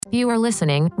You are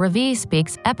listening, Ravi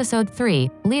Speaks, Episode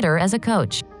 3, Leader as a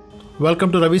Coach.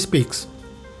 Welcome to Ravi Speaks.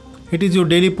 It is your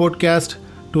daily podcast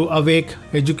to awake,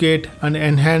 educate, and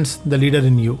enhance the leader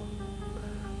in you.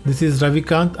 This is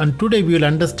Ravikant, and today we will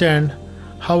understand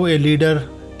how a leader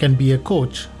can be a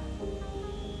coach.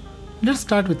 Let's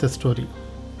start with a story.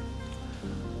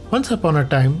 Once upon a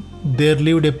time, there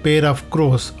lived a pair of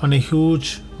crows on a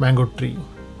huge mango tree.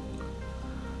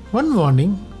 One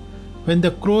morning, when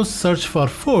the crows searched for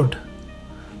food,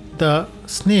 the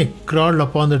snake crawled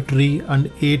upon the tree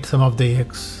and ate some of the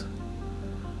eggs.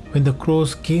 When the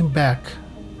crows came back,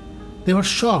 they were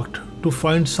shocked to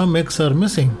find some eggs are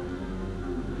missing.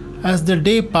 As the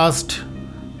day passed,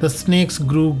 the snakes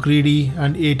grew greedy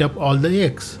and ate up all the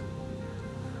eggs.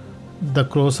 The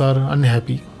crows are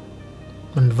unhappy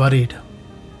and worried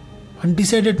and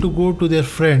decided to go to their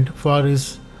friend for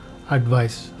his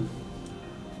advice.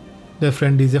 Their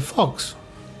friend is a fox.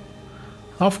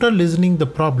 After listening the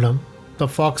problem, the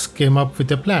fox came up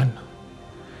with a plan.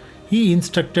 He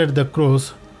instructed the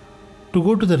crows to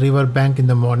go to the river bank in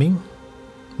the morning.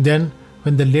 Then,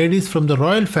 when the ladies from the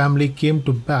royal family came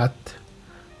to bath,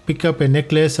 pick up a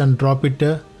necklace and drop it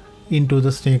into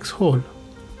the snake's hole.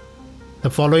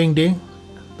 The following day,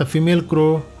 the female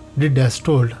crow did as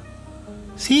told.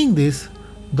 Seeing this,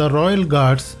 the royal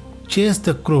guards chased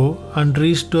the crow and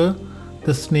reached the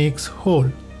snake's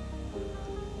hole.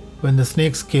 When the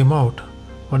snakes came out,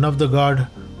 one of the guards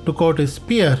took out his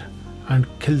spear and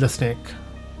killed the snake.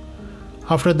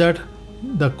 After that,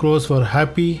 the crows were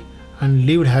happy and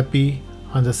lived happy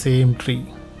on the same tree.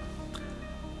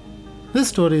 This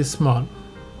story is small,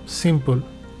 simple,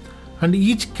 and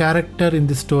each character in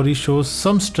this story shows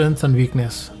some strengths and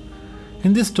weakness.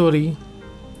 In this story,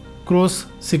 crows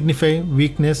signify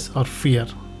weakness or fear.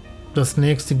 The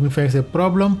snake signifies a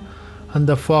problem, and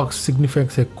the fox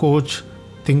signifies a coach,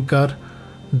 thinker.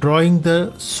 Drawing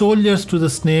the soldiers to the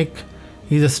snake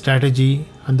is a strategy,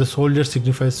 and the soldier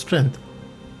signifies strength.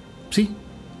 See,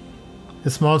 a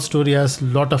small story has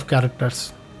lot of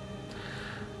characters.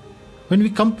 When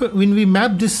we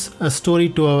map this story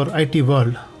to our IT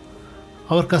world,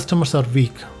 our customers are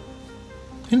weak.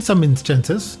 In some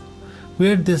instances,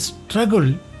 where they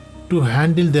struggle to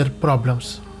handle their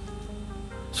problems,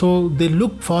 so they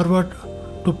look forward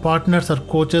to partners or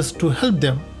coaches to help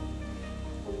them.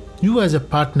 You as a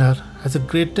partner has the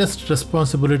greatest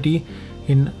responsibility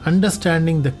in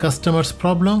understanding the customer's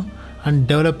problem and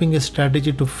developing a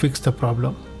strategy to fix the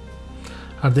problem.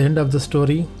 At the end of the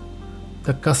story,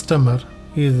 the customer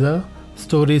is the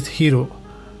story's hero,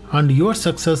 and your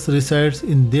success resides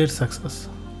in their success.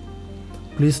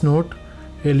 Please note,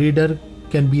 a leader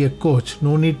can be a coach,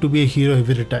 no need to be a hero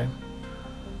every time.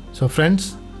 So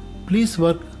friends, please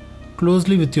work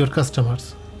closely with your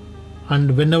customers,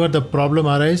 and whenever the problem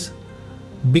arises,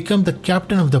 become the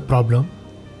captain of the problem.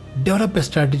 Develop a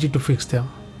strategy to fix them.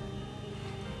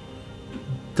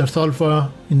 That's all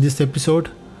for in this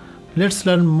episode. Let's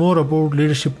learn more about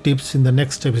leadership tips in the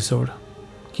next episode.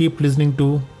 Keep listening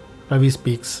to Ravi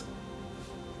Speaks.